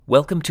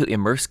Welcome to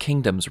Immerse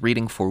Kingdom's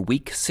reading for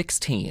Week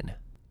 16,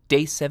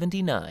 Day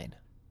 79.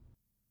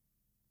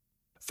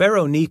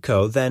 Pharaoh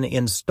Necho then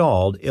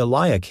installed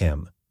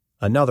Eliakim,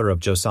 another of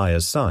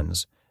Josiah's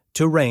sons,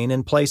 to reign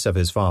in place of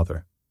his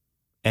father,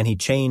 and he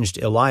changed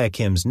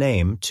Eliakim's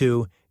name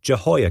to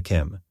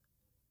Jehoiakim.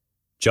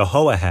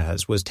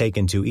 Jehoahaz was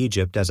taken to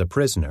Egypt as a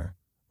prisoner,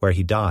 where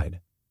he died.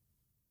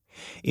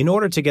 In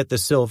order to get the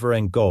silver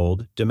and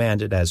gold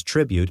demanded as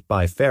tribute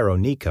by Pharaoh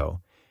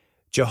Necho,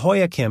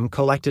 Jehoiakim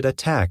collected a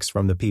tax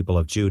from the people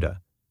of Judah,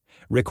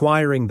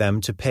 requiring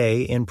them to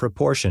pay in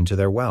proportion to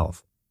their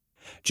wealth.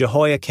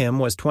 Jehoiakim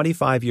was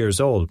 25 years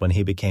old when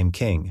he became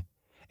king,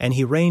 and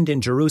he reigned in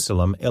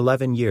Jerusalem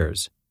 11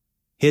 years.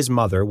 His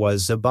mother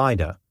was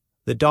Zebidah,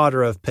 the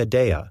daughter of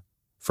Pedaiah,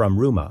 from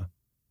Rumah.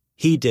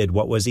 He did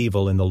what was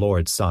evil in the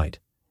Lord's sight,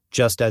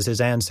 just as his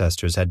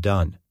ancestors had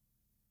done.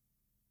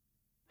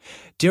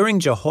 During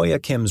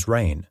Jehoiakim's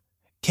reign,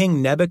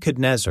 King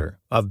Nebuchadnezzar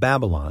of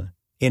Babylon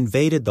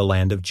invaded the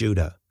land of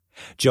Judah.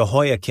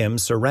 Jehoiakim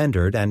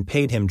surrendered and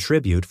paid him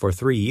tribute for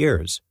 3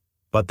 years,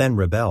 but then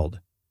rebelled.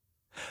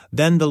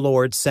 Then the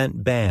Lord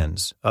sent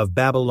bands of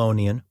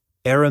Babylonian,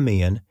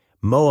 Aramean,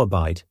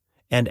 Moabite,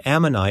 and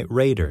Ammonite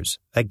raiders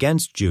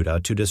against Judah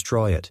to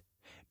destroy it,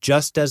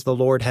 just as the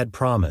Lord had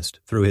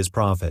promised through his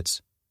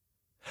prophets.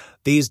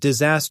 These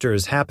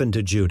disasters happened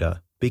to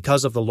Judah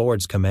because of the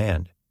Lord's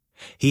command.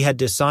 He had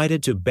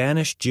decided to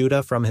banish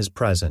Judah from his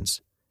presence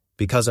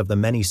because of the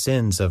many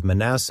sins of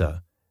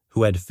Manasseh,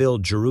 who had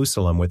filled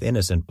Jerusalem with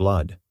innocent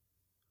blood.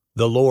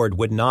 The Lord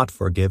would not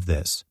forgive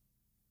this.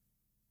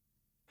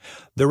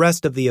 The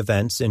rest of the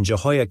events in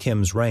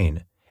Jehoiakim's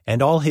reign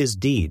and all his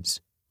deeds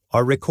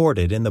are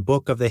recorded in the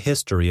book of the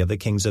history of the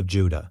kings of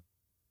Judah.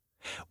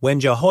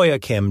 When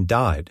Jehoiakim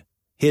died,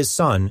 his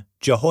son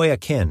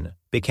Jehoiachin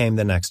became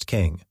the next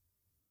king.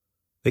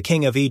 The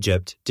king of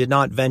Egypt did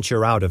not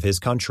venture out of his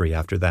country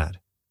after that,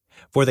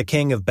 for the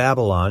king of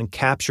Babylon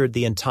captured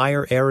the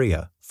entire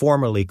area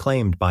formerly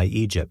claimed by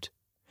Egypt,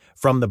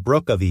 from the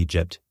brook of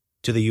Egypt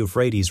to the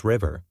Euphrates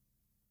River.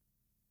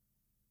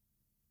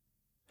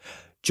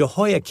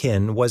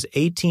 Jehoiachin was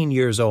 18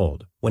 years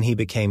old when he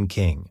became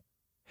king,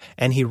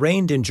 and he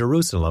reigned in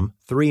Jerusalem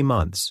 3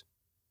 months.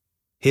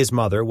 His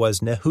mother was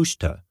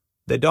Nehushta,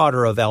 the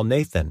daughter of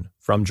Elnathan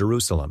from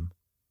Jerusalem.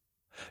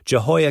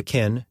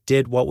 Jehoiachin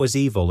did what was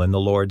evil in the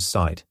Lord's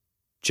sight,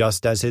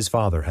 just as his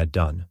father had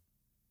done.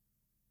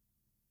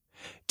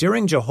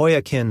 During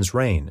Jehoiachin's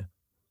reign,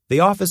 the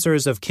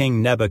officers of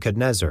King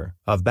Nebuchadnezzar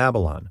of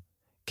Babylon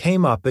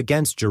came up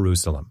against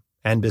Jerusalem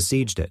and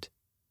besieged it.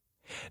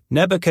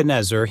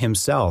 Nebuchadnezzar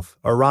himself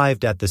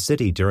arrived at the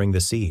city during the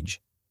siege.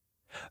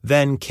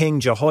 Then King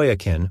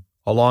Jehoiachin,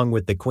 along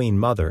with the queen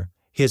mother,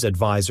 his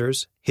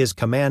advisers, his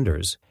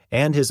commanders,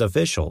 and his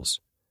officials,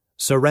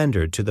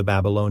 surrendered to the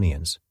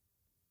Babylonians.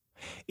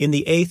 In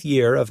the 8th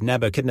year of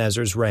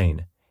Nebuchadnezzar's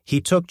reign, he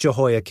took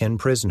Jehoiachin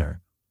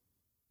prisoner.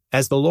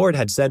 As the Lord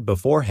had said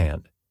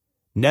beforehand,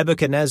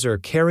 Nebuchadnezzar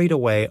carried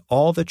away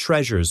all the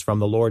treasures from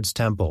the Lord's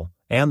temple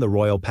and the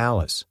royal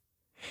palace.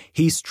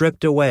 He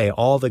stripped away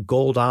all the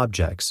gold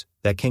objects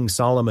that King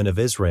Solomon of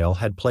Israel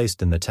had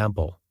placed in the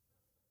temple.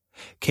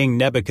 King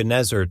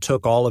Nebuchadnezzar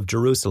took all of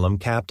Jerusalem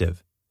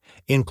captive,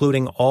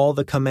 including all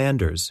the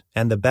commanders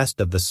and the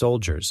best of the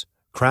soldiers,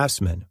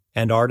 craftsmen,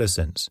 and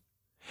artisans,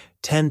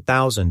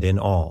 10,000 in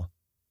all.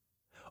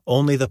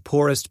 Only the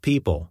poorest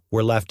people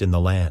were left in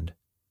the land.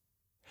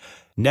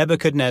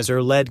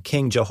 Nebuchadnezzar led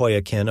King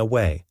Jehoiachin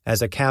away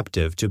as a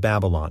captive to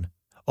Babylon,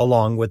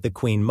 along with the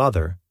queen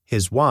mother,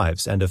 his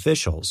wives and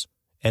officials,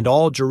 and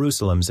all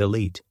Jerusalem's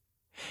elite.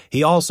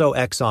 He also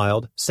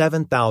exiled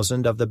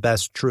 7,000 of the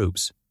best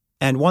troops,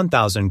 and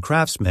 1,000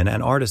 craftsmen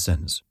and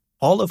artisans,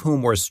 all of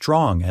whom were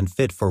strong and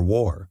fit for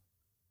war.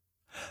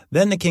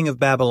 Then the king of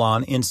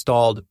Babylon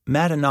installed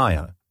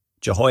Mattaniah,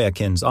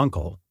 Jehoiachin's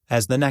uncle,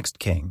 as the next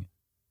king,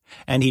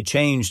 and he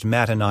changed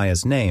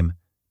Mattaniah's name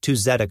to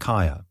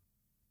Zedekiah.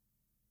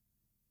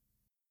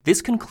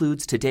 This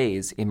concludes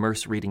today's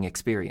Immerse reading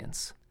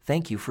experience.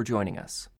 Thank you for joining us.